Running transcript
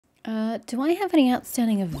Do I have any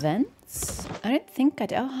outstanding events? I don't think I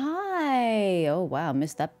do. Oh, hi. Oh, wow.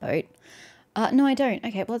 Missed that boat. No, I don't.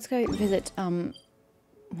 Okay, well, let's go visit,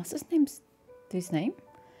 what's his name?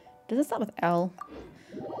 Does it start with L?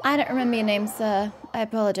 I don't remember your name, sir. I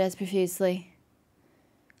apologize profusely.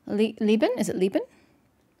 Lieben? Is it Lieben?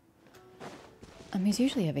 He's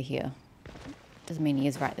usually over here. Doesn't mean he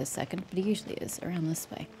is right this second, but he usually is around this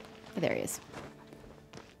way. Oh, there he is.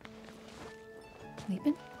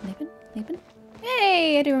 Lieben?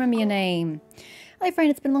 Hey, I do remember your name. Hello, friend.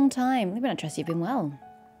 It's been a long time. Lieben, I trust you've been well.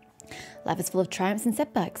 Life is full of triumphs and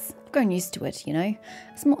setbacks. I've grown used to it, you know.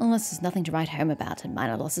 A small illness is nothing to write home about, and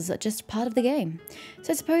minor losses are just part of the game.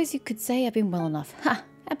 So I suppose you could say I've been well enough. Ha!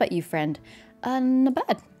 How about you, friend? Not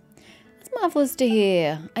bad. That's marvellous to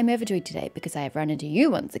hear. I'm overjoyed today because I have run into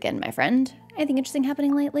you once again, my friend. Anything interesting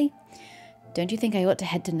happening lately? Don't you think I ought to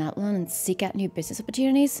head to Natlan and seek out new business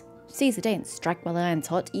opportunities? Seize the day and strike while the iron's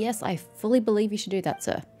hot. Yes, I fully believe you should do that,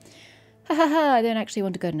 sir. Ha ha ha, I don't actually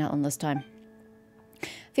want to go to Natlan this time.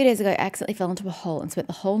 A few days ago, I accidentally fell into a hole and spent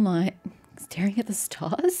the whole night staring at the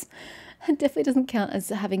stars. It definitely doesn't count as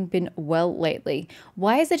having been well lately.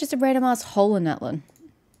 Why is there just a random ass hole in Natlan?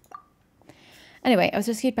 Anyway, I was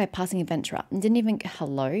rescued by a passing adventurer and didn't even get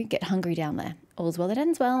hungry down there. All's well that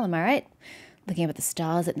ends well, am I right? Looking up at the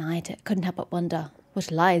stars at night, I couldn't help but wonder what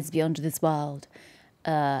lies beyond this world.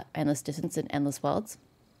 Endless distance and endless worlds.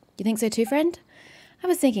 You think so too, friend? I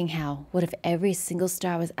was thinking what if every single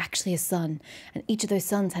star was actually a sun, and each of those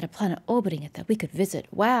suns had a planet orbiting it that we could visit?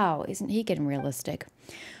 Wow, isn't he getting realistic?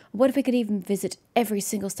 What if we could even visit every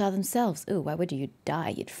single star themselves? Ooh, why would you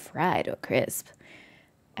die? You'd fry to a crisp.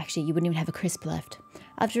 Actually, you wouldn't even have a crisp left.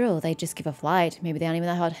 After all, they'd just give off light. Maybe they aren't even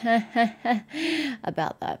that hot.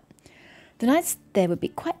 About that. The nights there would be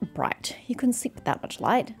quite bright. You couldn't sleep with that much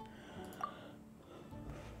light.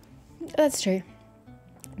 That's true.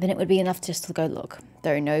 Then it would be enough just to go look,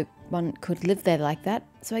 though no one could live there like that,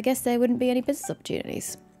 so I guess there wouldn't be any business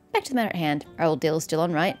opportunities. Back to the matter at hand. Our old deal is still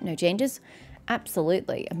on, right? No changes?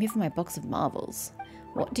 Absolutely. I'm here for my box of marbles.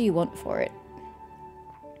 What do you want for it?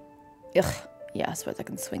 Ugh. Yeah, I suppose I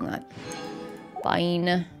can swing that.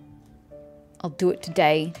 Fine. I'll do it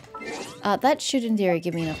today. That should, in theory,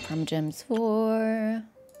 give me enough crumb gems for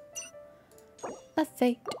a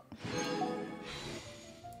fate.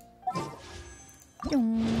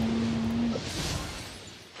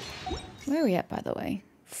 Where are we at, by the way?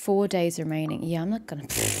 4 days remaining. Yeah, I'm not gonna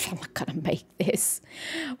make this.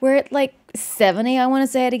 We're at like 70, I want to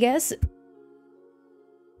say, to guess.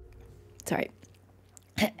 Sorry.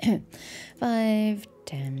 5,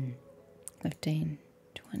 10, 15,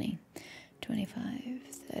 20, 25,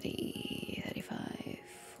 30, 35,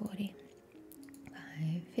 40,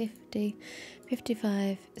 50,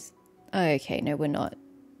 55. Okay, no, we're not.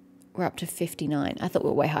 We're up to 59. I thought we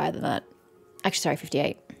were way higher than that. Actually, sorry,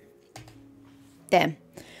 58. Damn.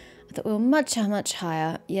 I thought we were much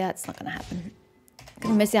higher. Yeah, it's not going to happen.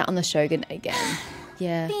 Gonna miss out on the Shogun again.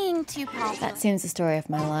 Yeah. Being too powerful. That seems the story of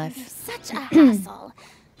my life. Such a hassle.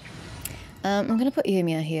 I'm going to put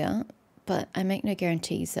Yumiya here, but I make no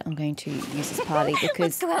guarantees that I'm going to use this party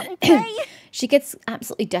because she gets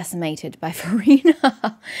absolutely decimated by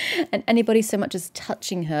Farina and anybody so much as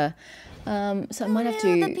touching her. So I might have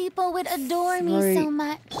to the people would adore me so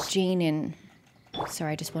much. Jean in.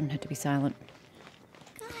 Sorry, I just wanted her to be silent.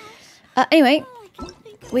 Anyway,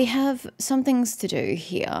 we have some things to do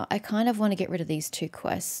here. I kind of want to get rid of these 2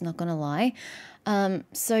 quests, not gonna lie.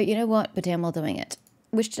 So you know what? But damn well doing it.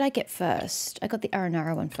 Which did I get first? I got the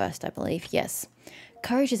Aranara one first, I believe. Yes.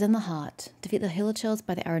 Courage is in the heart. Defeat the Hillachels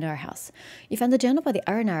by the Aranara house. You found the journal by the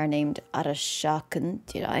Aranara named Arashakan,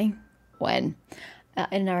 did I? When?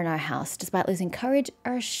 In an Aranara house. Despite losing courage,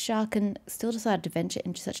 Arashakan still decided to venture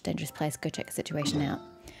into such a dangerous place. Go check the situation out.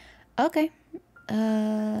 Okay.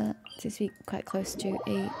 Seems to be quite close to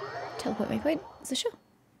a teleport waypoint, so sure.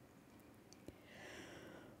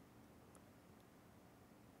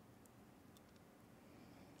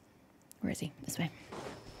 Where is he? This way.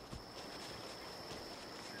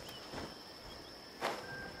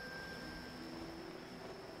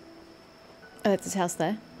 Oh, that's his house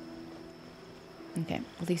there. Okay,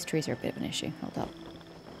 well these trees are a bit of an issue. Hold up.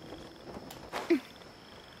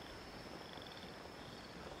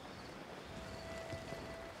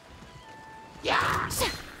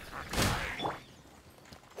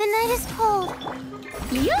 The night is cold.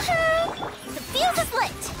 Yoo-hoo! The field is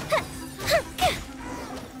lit.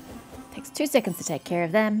 Takes 2 seconds to take care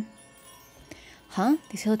of them. Huh?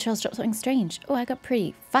 These hill trails dropped something strange. Oh, I got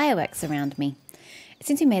pretty fireworks around me. It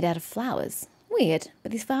seems to be made out of flowers. Weird,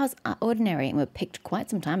 but these flowers are ordinary and were picked quite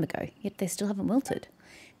some time ago, yet they still haven't wilted.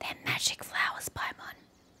 They're magic flowers, Paimon.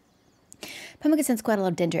 Puma can sense quite a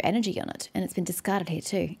lot of dendro energy on it, and it's been discarded here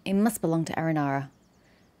too. It must belong to Aranara.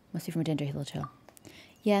 Must be from a dendro hilichurl.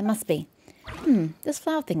 Yeah, it must be. This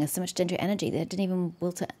flower thing has so much dendro energy that it didn't even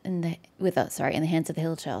wilt in the hands of the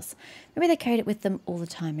hilichurls. Maybe they carried it with them all the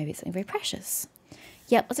time. Maybe it's something very precious.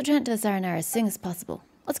 Yep, let's return it to the Aranara as soon as possible.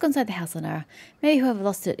 Let's go inside the house, Lunara. Maybe whoever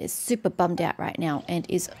lost it is super bummed out right now and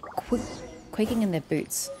is quaking in their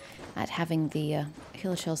boots at having the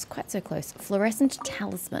hilichurls quite so close. Fluorescent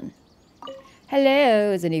talisman.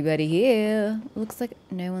 Hello, is anybody here? Looks like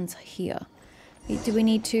no one's here. Do we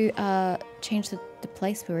need to change the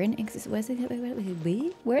place we're in?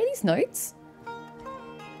 Where are these notes?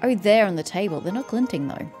 Oh, they're on the table. They're not glinting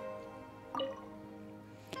though.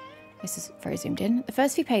 This is very zoomed in. The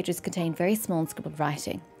first few pages contain very small and scribbled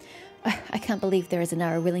writing. Oh, I can't believe there is a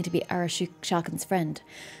Nara willing to be Arashakan's friend.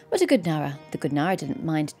 What a good Nara. The good Nara didn't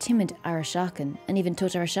mind timid Arashakan and even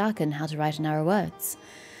taught Arashakan how to write Nara words.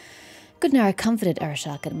 Good Nara comforted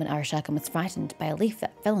Arashakan when Arashakan was frightened by a leaf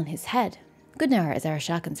that fell on his head. Good Nara is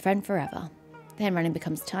Arashakan's friend forever. The handwriting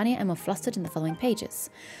becomes tinier and more flustered in the following pages.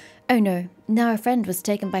 Oh no, Nara friend was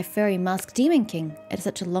taken by furry masked demon king. It has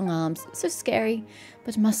such long arms, so scary,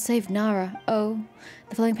 but must save Nara. Oh,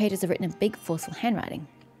 the following pages are written in big, forceful handwriting.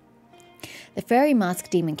 The furry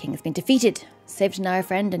masked demon king has been defeated. Saved Nara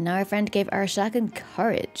friend, and Nara friend gave Arashakan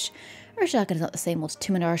courage. Arashakan is not the same old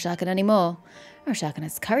timid Arashakan anymore. Arashakan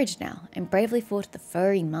has courage now, and bravely fought the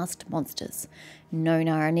furry masked monsters. No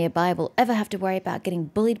Nara nearby will ever have to worry about getting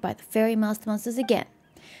bullied by the furry masked monsters again.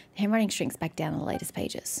 The handwriting shrinks back down on the latest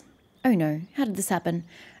pages. Oh no, how did this happen?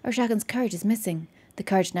 Arashakan's courage is missing. The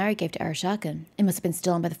courage Nara gave to Arashakan. It must have been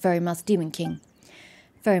stolen by the furry masked demon king.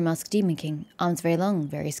 Furry masked demon king. Arms very long,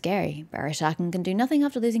 very scary. But Arashakan can do nothing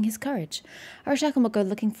after losing his courage. Arashakan will go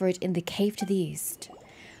looking for it in the cave to the east.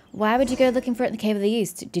 Why would you go looking for it in the cave of the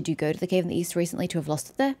east? Did you go to the cave in the east recently to have lost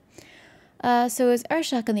it there? So is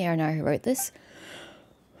Arashakan the Aranara who wrote this?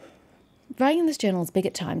 Writing in this journal is big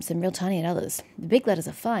at times and real tiny at others. The big letters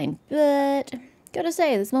are fine, but gotta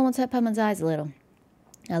say, the small ones hurt Paimon's eyes a little.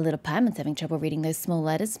 Our little Paimon's having trouble reading those small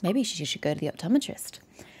letters. Maybe she should go to the optometrist.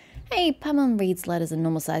 Hey, Paimon reads letters in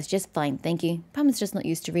normal size just fine, thank you. Paimon's just not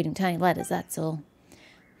used to reading tiny letters, that's all.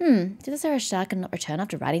 Did this Arashakan not return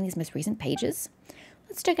after writing these most recent pages?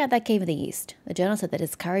 Let's check out that cave of the east. The journal said that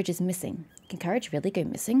his courage is missing. Can courage really go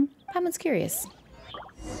missing? Paimon's curious.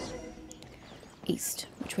 East.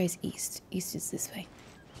 Which way is east? East is this way.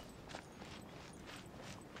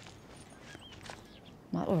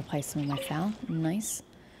 Might will replace some of my foul. Nice.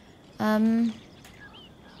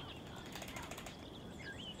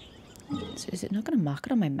 Is it not going to mark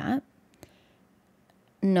it on my map?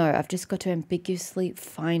 No, I've just got to ambiguously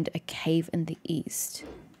find a cave in the east.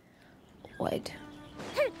 What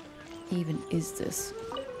even is this?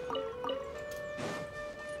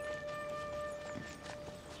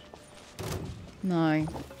 No.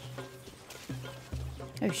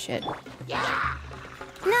 Oh shit. Not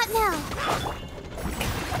now.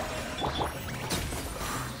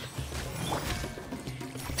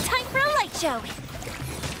 Time for a light show.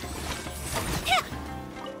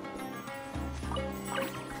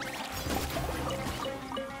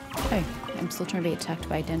 Oh, I'm still trying to be attacked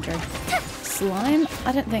by a dendro. Slime?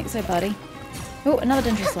 I don't think so, buddy. Oh, another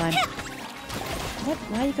dendro slime. What?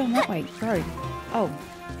 Why are you going that way, bro? Oh,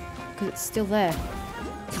 because it's still there.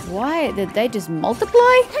 Why? Did they just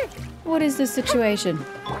multiply? What is the situation?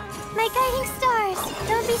 My guiding stars.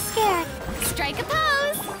 Don't be scared. Strike a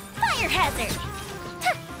pose. Fire hazard.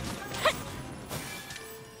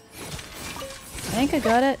 I think I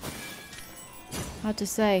got it. Hard to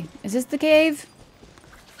say. Is this the cave?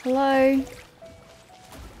 Hello?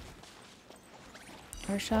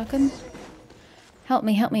 Arashakan? Help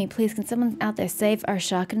me, please. Can someone out there save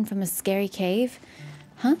Arashakan from a scary cave?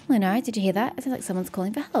 Huh? Lunara, did you hear that? It sounds like someone's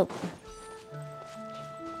calling for help.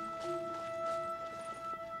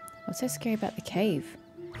 What's so scary about the cave?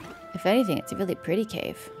 If anything, it's a really pretty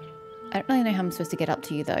cave. I don't really know how I'm supposed to get up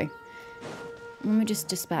to you, though. Let me just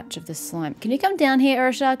dispatch of this slime. Can you come down here,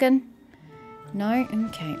 Arashakan? No?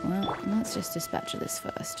 Okay, well, let's just dispatch of this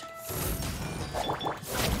first.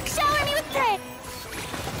 Shower me with thread.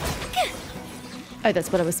 Oh,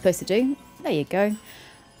 that's what I was supposed to do. There you go.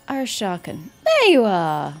 Arashakan. There you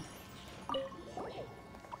are!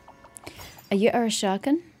 Are you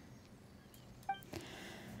Arashakan?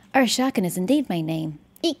 Arashakan is indeed my name.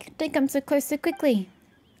 Eek, don't come so close so quickly.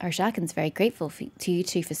 Arashakan's very grateful to you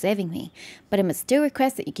two for saving me, but I must still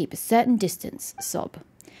request that you keep a certain distance, sob.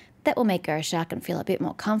 That will make Arashakan feel a bit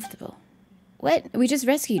more comfortable. What? We just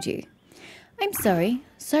rescued you. I'm sorry.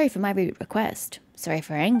 Sorry for my rude request. Sorry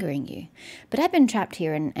for angering you. But I've been trapped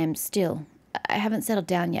here and am still. I haven't settled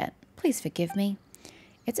down yet. Please forgive me.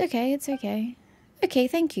 It's okay, it's okay. Okay,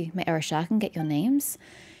 thank you. May Arashakan get your names?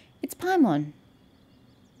 It's Paimon.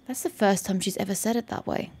 That's the first time she's ever said it that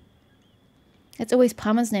way. It's always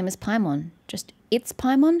Paimon's name is Paimon. Just it's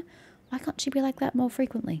Paimon? Why can't she be like that more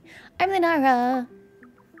frequently? I'm Lunara.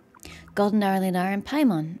 Golden Nara, Lunara, and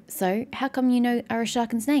Paimon. So, how come you know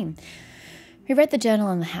Arashakan's name? We read the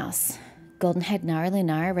journal in the house. Golden-haired Nara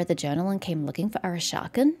Lunara read the journal and came looking for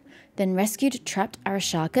Arashakan, then rescued trapped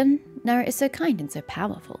Arashakan. Nara is so kind and so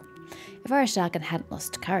powerful. If Arashakan hadn't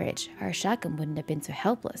lost courage, Arashakan wouldn't have been so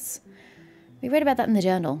helpless. We read about that in the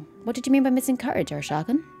journal. What did you mean by missing courage,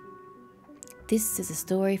 Arashakan? This is a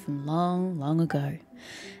story from long, long ago.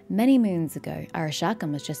 Many moons ago,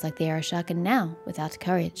 Arashakan was just like the Arashakan now, without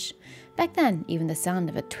courage. Back then, even the sound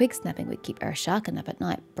of a twig snapping would keep Arashakan up at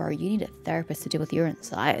night. Bro, you need a therapist to deal with your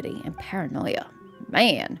anxiety and paranoia.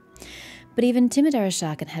 Man. But even timid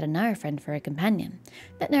Arashakan had a Nara friend for a companion.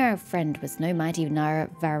 That Nara friend was no mighty Nara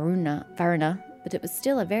Varuna, but it was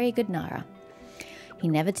still a very good Nara. He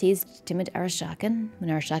never teased timid Arashakan. When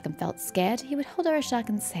Arashakan felt scared, he would hold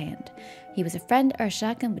Arashakan's hand. He was a friend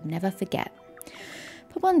Arashakan would never forget.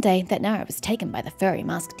 But one day, that Nara was taken by the furry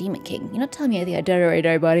masked demon king. You're not telling me anything I don't already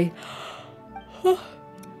know, buddy.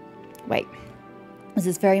 Wait. Was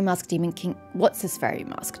this furry masked demon king? What's this furry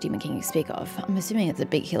masked demon king you speak of? I'm assuming it's a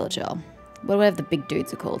big hillagel. Whatever the big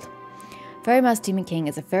dudes are called. Furry masked demon king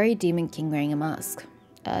is a furry demon king wearing a mask.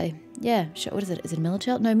 Yeah, sure. What is it? Is it a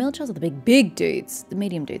Milchel? No, Milchels are the big dudes. The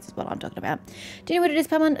medium dudes is what I'm talking about. Do you know what it is,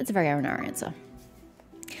 Paimon? It's a very Aranara answer.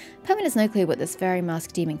 Paimon has no clue what this furry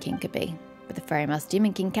masked demon king could be. But the furry masked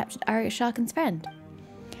demon king captured Arashakan's friend.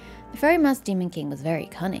 The furry masked demon king was very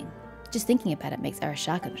cunning. Just thinking about it makes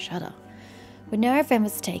Arashakan shudder. When Nara friend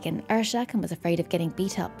was taken, Arashakan was afraid of getting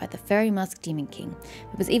beat up by the furry masked demon king,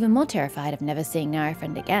 but was even more terrified of never seeing Nara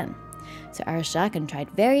friend again. So Arashakan tried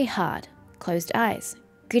very hard, closed eyes,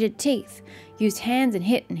 gritted teeth, used hands and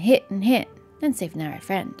hit, then saved Nara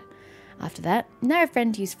friend. After that, Nara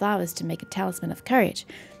friend used flowers to make a talisman of courage,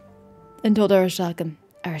 and told Arashakan,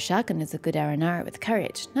 Arashakan is a good Aranara with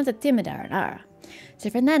courage, not a timid Aranara. So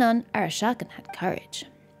from then on, Arashakan had courage.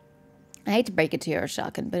 I hate to break it to you,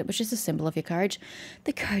 Arashakan, but it was just a symbol of your courage.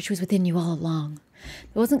 The courage was within you all along.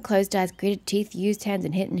 It wasn't closed eyes, gritted teeth, used hands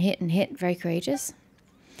and hit, very courageous.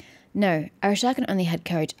 No, Arashakan only had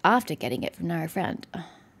courage after getting it from Nara friend.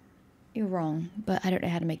 You're wrong, but I don't know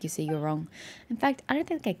how to make you see you're wrong. In fact, I don't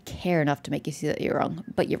think I care enough to make you see that you're wrong,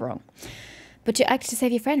 but you're wrong. But your act to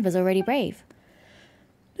save your friend was already brave.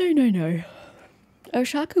 No.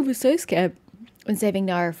 Arashakan was so scared when saving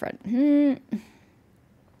Nara friend.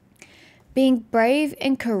 Being brave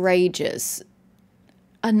and courageous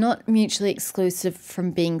are not mutually exclusive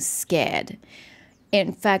from being scared.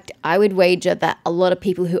 In fact, I would wager that a lot of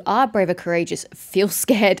people who are brave or courageous feel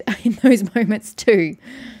scared in those moments too.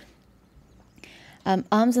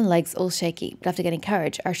 Arms and legs all shaky, but after getting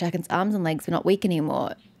courage, Arashakan's arms and legs were not weak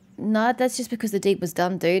anymore. No, that's just because the deed was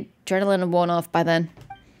done, dude. Adrenaline had worn off by then.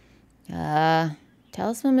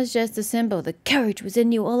 Talisman was just a symbol. The courage was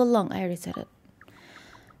in you all along. I already said it.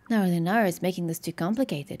 No, Lunara is making this too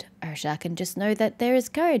complicated. Arashakan just know that there is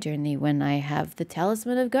courage in you when I have the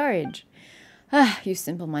talisman of courage. You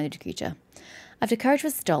simple-minded creature. After courage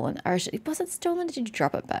was stolen, it wasn't stolen, did you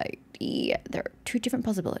drop it back? Yeah, there are two different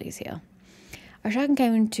possibilities here. Arashakan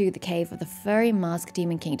came into the cave of the furry masked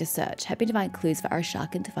demon king to search, hoping to find clues for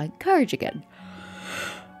Arashakan to find courage again.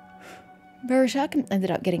 But Arashakan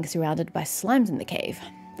ended up getting surrounded by slimes in the cave.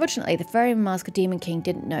 Fortunately, the furry masked demon king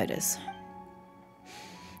didn't notice.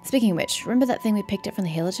 Speaking of which, remember that thing we picked up from the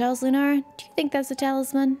healer trials, Lunara? Do you think that's a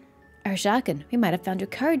talisman? Arashakan, we might have found your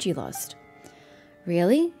courage you lost.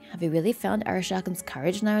 Really? Have you really found Arashakan's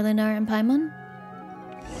courage, Nara Lunara and Paimon?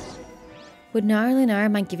 Would Nara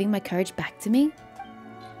Lunara mind giving my courage back to me?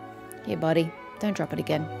 Here, buddy. Don't drop it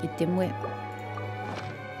again, you dimwit.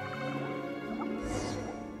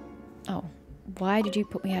 Oh, why did you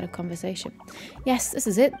put me out of conversation? Yes, this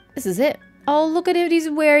is it. This is it. Oh, look at it. He's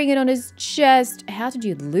wearing it on his chest. How did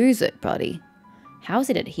you lose it, buddy? How is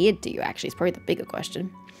it adhered to you, actually, is probably the bigger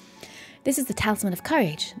question. This is the talisman of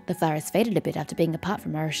courage. The flower has faded a bit after being apart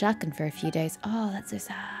from Arashakan for a few days. Oh, that's so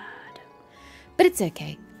sad. But it's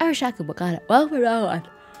okay. Arashakan will guard it well from now on.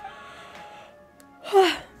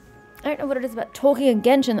 I don't know what it is about talking in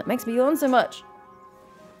Genshin that makes me yawn so much.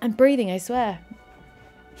 I'm breathing, I swear.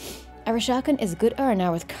 Arashakan is a good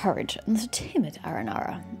Aranara with courage, and not a timid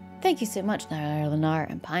Aranara. Thank you so much, Lunara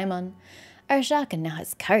and Paimon. Arashakan now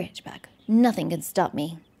has courage back. Nothing can stop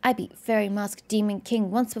me. I beat Fairy Masked Demon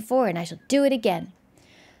King once before, and I shall do it again.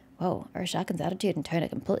 Whoa, Arashakan's attitude and tone are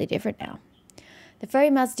completely different now. The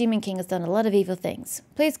Fairy Master Demon King has done a lot of evil things.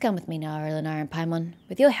 Please come with me now, Lunara and Paimon.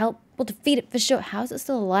 With your help, we'll defeat it for sure. How is it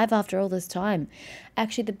still alive after all this time?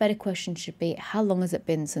 Actually, the better question should be, how long has it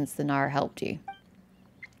been since the Nara helped you?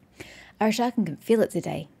 Arashakan can feel it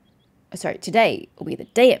today. Oh, sorry, today will be the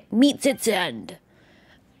day it meets its end.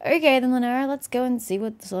 Okay, then, Lunara, let's go and see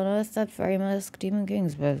what's on earth that Fairy Master Demon King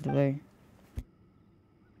is supposed to be.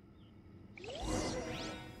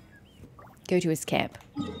 Go to his camp.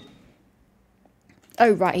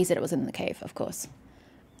 Oh, right, he said it was in the cave, of course.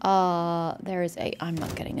 There is a... I'm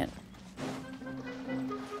not getting it.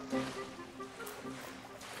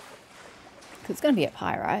 It's going to be up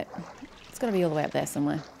high, right? It's going to be all the way up there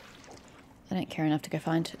somewhere. I don't care enough to go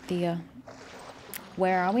find the...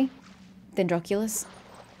 Where are we? Dendroculus.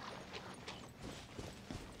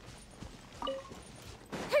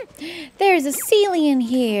 There's a Celian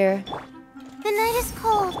here. The night is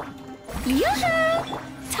cold. Yoo-hoo!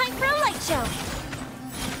 Time for a light show.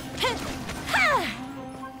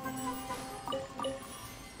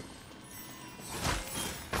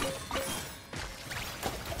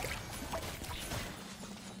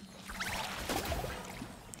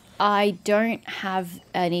 I don't have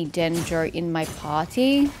any Dendro in my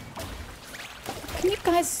party. Can you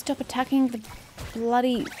guys stop attacking the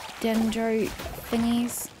bloody Dendro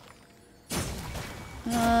thingies?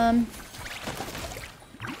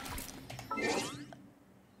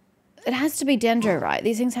 It has to be Dendro, right?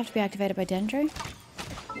 These things have to be activated by Dendro?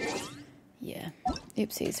 Yeah.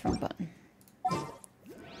 Oopsies, wrong button.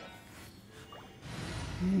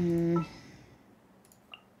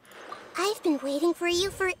 I've been waiting for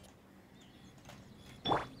you for...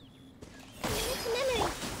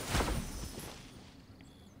 Memory.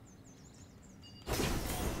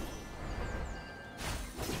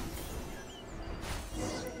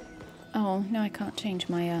 Oh, no, I can't change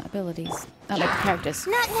my abilities. Like the characters.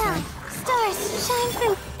 Not now. Sorry. Stars shine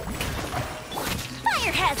through.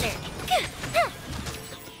 Fire hazard.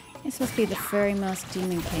 This must be the Fairy Master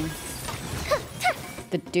Demon King.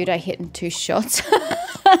 The dude I hit in 2 shots.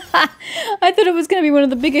 I thought it was going to be one of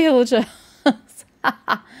the bigger hillagers.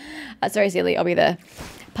 Sorry, silly, I'll be there.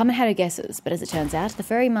 Paimon had her guesses, but as it turns out, the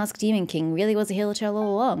Fairy Mask Demon King really was a hillagel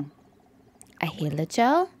all along. A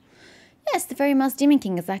hillagel? Yes, the Fairy Mask Demon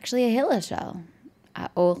King is actually a hillagel.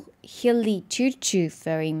 Or hilly-choo-choo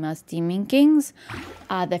Fairy Mask Demon Kings.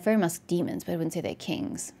 They're Fairy Mask Demons, but I wouldn't say they're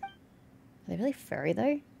kings. Are they really furry, though?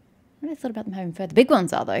 I never thought about them having fur. The big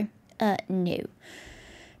ones are, though. No.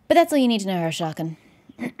 But that's all you need to know, Arashakan.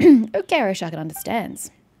 Okay, Arashakan understands.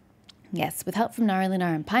 Yes, with help from Nara,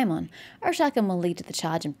 Lunara, and Paimon, Arashakan will lead to the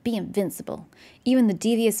charge and be invincible. Even the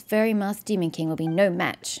devious Fairy Mask Demon King will be no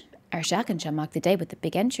match. Arashakan shall mark the day with a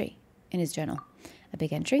big entry in his journal. A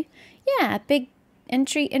big entry? Yeah, a big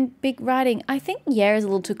entry in big writing. I think yeah is a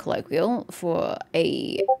little too colloquial for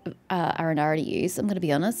a Aranara to use. I'm going to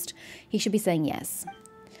be honest. He should be saying yes.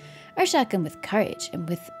 Arashakan with courage and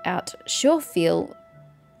without sure feel...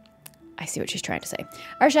 I see what she's trying to say.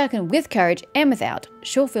 Arashakan with courage and without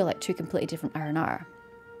sure feel like 2 completely different Aranara.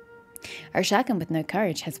 Arashakan with no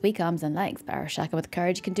courage has weak arms and legs, but Arashakan with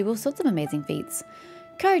courage can do all sorts of amazing feats.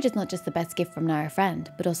 Courage is not just the best gift from Nara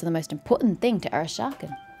Friend, but also the most important thing to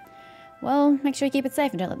Arashakan. Well, make sure you keep it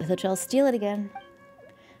safe and don't let the hillagels steal it again.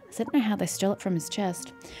 I don't know how they stole it from his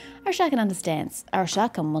chest. Arashakan understands.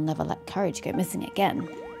 Arashakan will never let courage go missing again.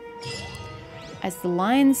 As the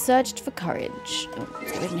lion searched for courage. Oh,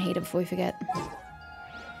 let's get rid of the heater before we forget.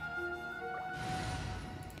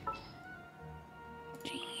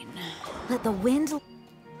 Jean. Let the wind...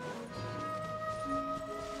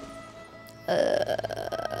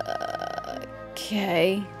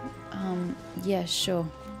 Okay. Yeah, sure.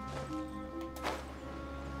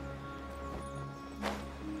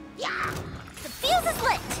 Yeah! The fuse is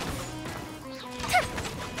lit!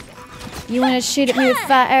 You want to shoot at me with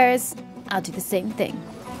fire arrows? I'll do the same thing.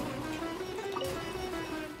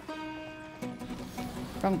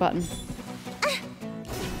 Wrong button. This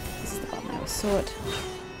is the button I was sought.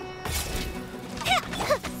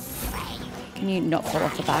 Can you not fall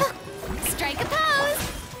off the back? Strike a pose!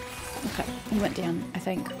 Okay, he went down, I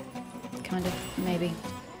think. Kind of, maybe.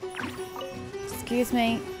 Excuse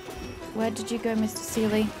me. Where did you go, Mr.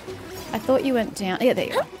 Seeley? I thought you went down. Yeah, there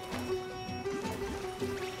you are.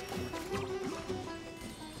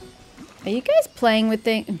 Are you guys playing with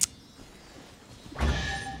things?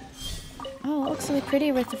 Oh, it looks really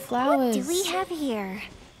pretty with the flowers. What do we have here?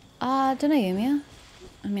 Don't know, Yumia.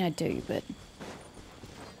 I mean, I do, but...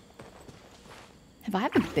 Have I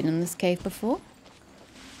ever been in this cave before?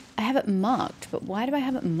 I have it marked, but why do I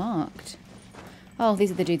have it marked? Oh,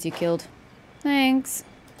 these are the dudes you killed. Thanks.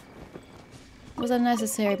 Was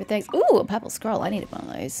unnecessary, but thanks. Ooh, a purple scroll. I needed one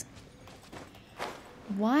of those.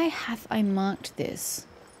 Why have I marked this?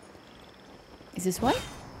 Is this way?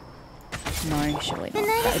 No, surely not.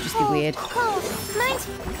 That would just be weird. Cold. Mind,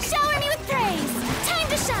 shower me with praise. Time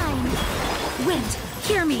to shine. Wind,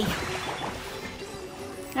 hear me.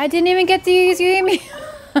 I didn't even get to use you hear me.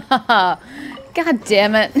 God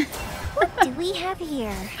damn it. What do we have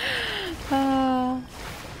here?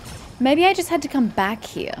 Maybe I just had to come back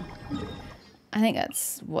here. I think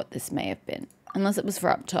that's what this may have been. Unless it was for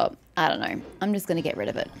up top. I don't know. I'm just going to get rid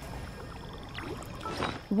of it.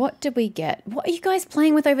 What did we get? What are you guys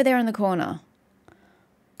playing with over there in the corner?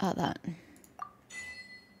 Oh, that.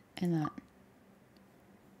 And that.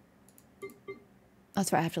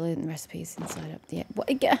 That's right, I have to leave the recipes inside up there. What?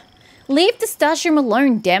 Leave the stash room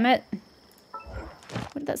alone, damn it.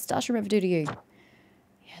 What did that stash room ever do to you?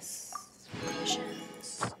 Yes.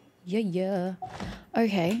 Yeah.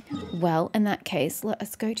 Okay, well, in that case, let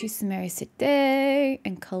us go to Samari City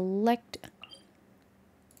and collect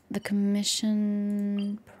the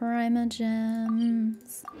commission primer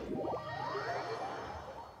gems.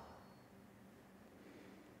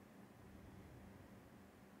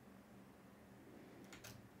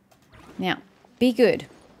 Now, be good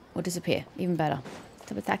or disappear. Even better.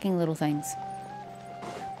 Stop attacking little things.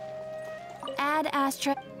 Add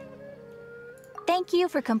Astra. Thank you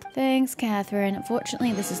for Thanks, Catherine.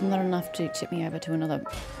 Unfortunately, this is not enough to tip me over to another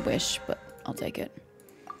wish, but I'll take it.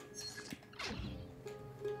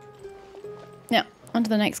 Now, on to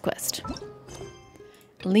the next quest.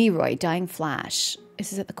 Leroy, Dying Flash.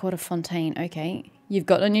 This is at the Court of Fontaine. Okay, you've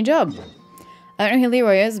got a new job. I don't know who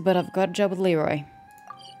Leroy is, but I've got a job with Leroy.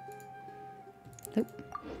 Oop.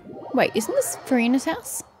 Wait, isn't this Farina's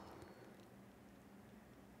house?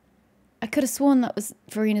 I could have sworn that was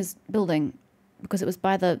Farina's building because it was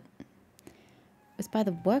by the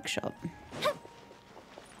workshop.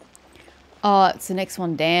 Oh, it's the next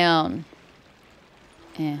one down.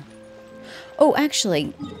 Yeah. Oh,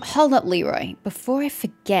 actually, hold up, Leroy. Before I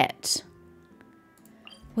forget,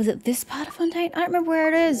 was it this part of Fontaine? I don't remember where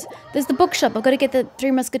it is. There's the bookshop. I've got to get the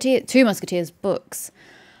Two Musketeers books.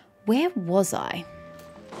 Where was I?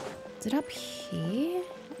 Is it up here?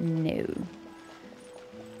 No.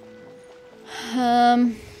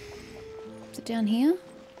 Is it down here?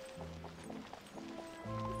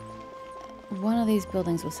 One of these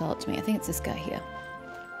buildings will sell it to me. I think it's this guy here.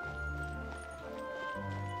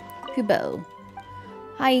 Hubo.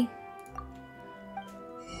 Hi.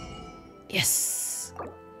 Yes.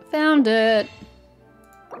 Found it.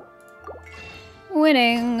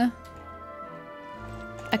 Winning.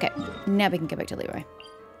 Okay, now we can go back to Leroy.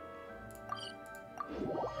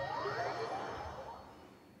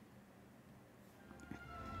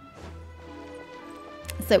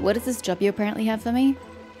 So what is this job you apparently have for me?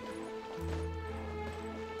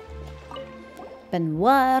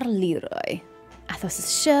 Benoit Leroy.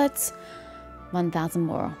 Athos's shirts. 1,000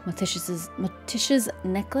 more. Morticia's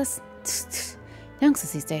necklace.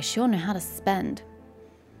 Youngsters these days sure know how to spend.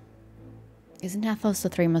 Isn't Athos the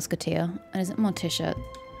Three Musketeer? And isn't Morticia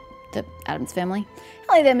the Adams family?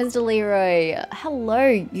 Hello there, Mr. Leroy.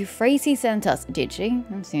 Hello, Euphrasie sent us. Did she?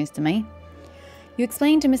 That's news to me. You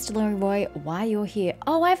explained to Mr. Leroy why you're here.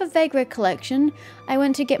 Oh, I have a vague recollection. I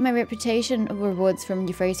went to get my reputation rewards from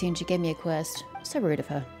Euphrasie and she gave me a quest. So rude of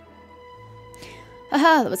her.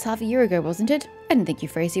 Aha, that was half a year ago, wasn't it? I didn't think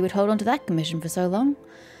Euphrasie would hold on to that commission for so long.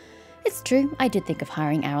 It's true, I did think of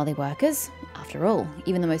hiring hourly workers. After all,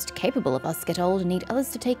 even the most capable of us get old and need others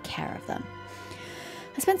to take care of them.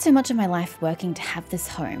 I spent so much of my life working to have this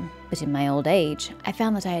home, but in my old age, I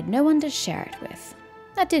found that I had no one to share it with.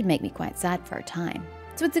 That did make me quite sad for a time.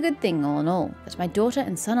 So it's a good thing, all in all, that my daughter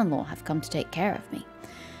and son-in-law have come to take care of me.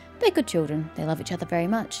 They're good children, they love each other very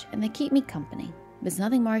much, and they keep me company. There's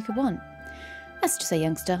nothing more I could want. That's to say,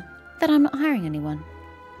 youngster, that I'm not hiring anyone.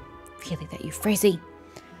 Really, that Euphrasie?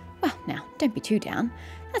 Well, now, don't be too down.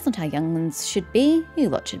 That's not how younglings should be. You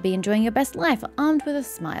lot should be enjoying your best life, armed with a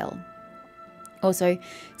smile. Also,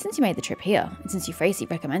 since you made the trip here, and since Euphrasie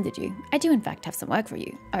recommended you, I do in fact have some work for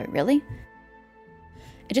you. Oh, really?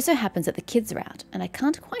 It just so happens that the kids are out, and I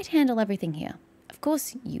can't quite handle everything here. Of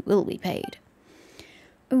course, you will be paid.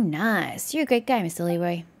 Oh, nice. You're a great guy, Mr.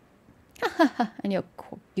 Leroy. Ha ha ha, and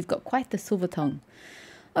you've got quite the silver tongue.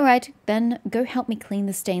 All right, then go help me clean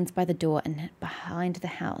the stains by the door and behind the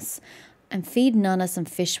house, and feed Nana some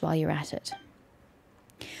fish while you're at it.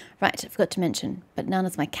 Right, I forgot to mention, but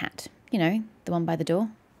Nana's my cat. You know, the one by the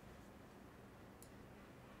door.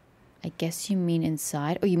 I guess you mean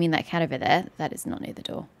inside. Oh, you mean that cat over there? That is not near the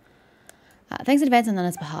door. Thanks in advance on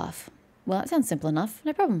Nana's behalf. Well, that sounds simple enough.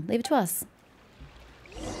 No problem. Leave it to us.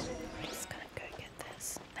 I'm just gonna go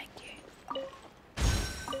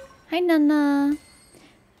Hi, Nana.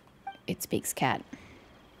 It speaks cat.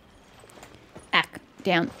 Ack,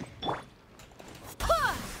 down.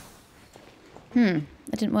 That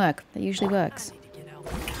didn't work. That usually works.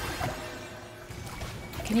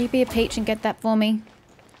 Can you be a peach and get that for me?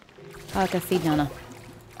 Oh, I gotta feed Nana.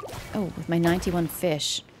 Oh, with my 91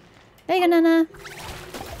 fish. There you go, Nana.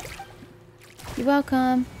 You're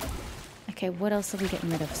welcome. Okay, what else are we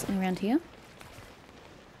getting rid of? Something around here?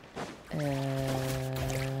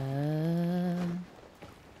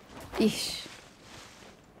 Ish.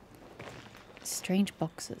 Strange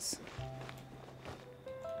boxes.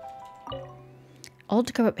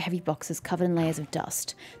 Old, corrupt, heavy boxes covered in layers of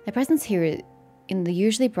dust. Their presence here in the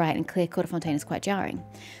usually bright and clear quarter fontaine is quite jarring.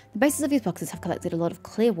 The bases of these boxes have collected a lot of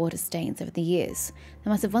clear water stains over the years. They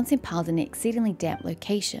must have once been piled in an exceedingly damp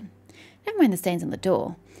location. Never mind the stains on the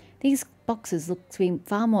door. These boxes look to be in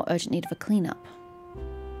far more urgent need of a clean-up.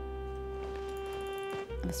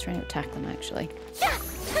 I was trying to attack them, actually.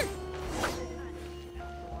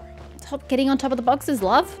 Stop getting on top of the boxes,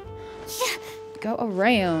 love. Go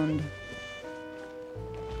around.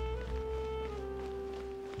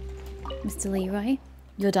 Mr. Leroy,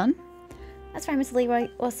 you're done? That's right, Mr. Leroy.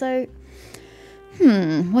 Also,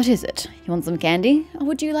 what is it? You want some candy? Or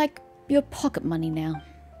would you like your pocket money now?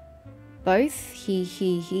 Both?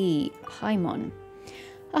 He. Paimon.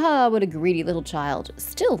 Ah, what a greedy little child.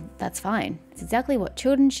 Still, that's fine. It's exactly what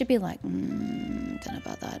children should be like. Don't know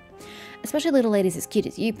about that. Especially little ladies as cute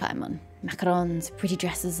as you, Paimon. Macarons, pretty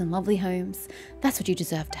dresses, and lovely homes. That's what you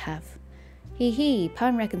deserve to have.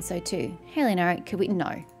 Paimon reckons so too. Hey, Lunara, could we?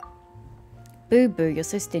 No. Boo boo, you're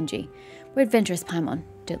so stingy. We're adventurous, Paimon.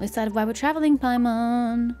 Don't lose sight of why we're traveling,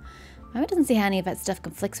 Paimon. Paimon doesn't see how any of that stuff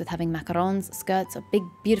conflicts with having macarons, skirts, or big,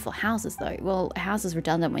 beautiful houses, though. Well, a house is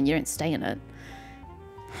redundant when you don't stay in it.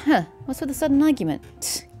 Huh, what's with the sudden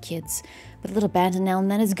argument? Kids, with a little banter now and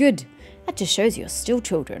then is good. That just shows you're still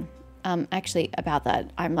children. Actually, about that,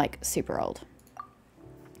 I'm like super old.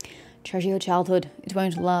 Treasure your childhood. It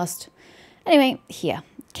won't last. Anyway, here.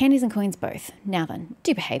 Candies and coins both. Now then,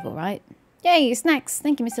 do behave, all right? Yay, snacks.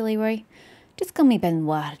 Thank you, Mr. Leroy. Just call me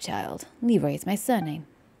Benoit, child. Leroy is my surname.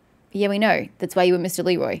 Yeah, we know. That's why you were Mr.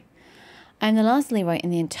 Leroy. I'm the last Leroy in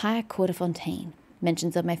the entire quarter fontaine.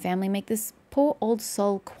 Mentions of my family make this poor old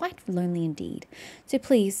soul quite lonely indeed. So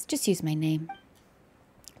please, just use my name.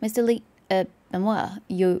 Mr. Benoit,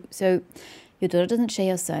 so your daughter doesn't share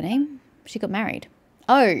your surname? She got married.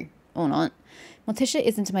 Oh, or not. Morticia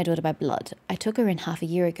isn't my daughter by blood. I took her in half a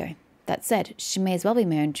year ago. That said, she may as well be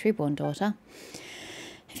my own true-born daughter.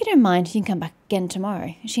 If you don't mind, you can come back again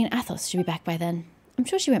tomorrow. She and Athos should be back by then. I'm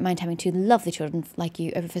sure she won't mind having two lovely children like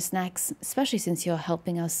you over for snacks, especially since you're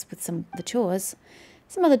helping us with some of the chores.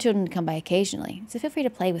 Some other children come by occasionally, so feel free to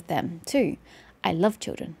play with them, too. I love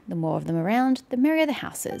children. The more of them around, the merrier the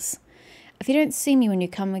house is. If you don't see me when you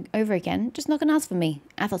come over again, just knock and ask for me.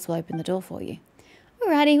 Athos will open the door for you.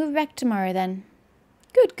 Alrighty, we'll be back tomorrow then.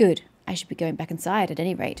 Good, good. I should be going back inside at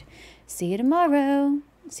any rate. See you tomorrow.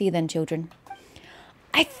 See you then, children.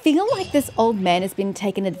 I feel like this old man has been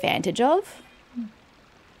taken advantage of.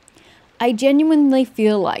 I genuinely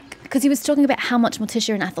feel like, because he was talking about how much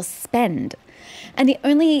Morticia and Athos spend, and he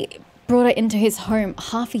only brought her into his home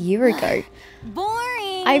half a year ago.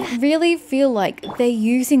 Boring. I really feel like they're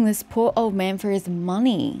using this poor old man for his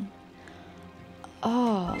money.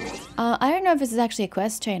 Oh, I don't know if this is actually a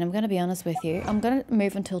quest chain. I'm going to be honest with you. I'm going to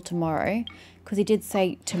move until tomorrow, because he did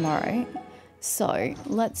say tomorrow. So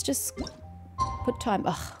let's just put time.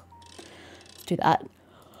 Ugh, let's do that.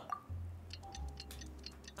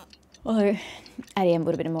 Although 8 AM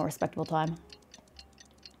would have been a more respectable time.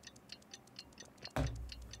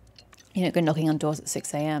 You don't go knocking on doors at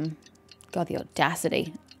 6 AM. God, the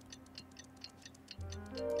audacity.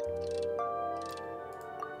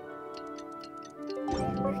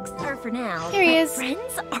 Are for now. Here he is.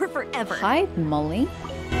 Friends are forever. Hi, Molly.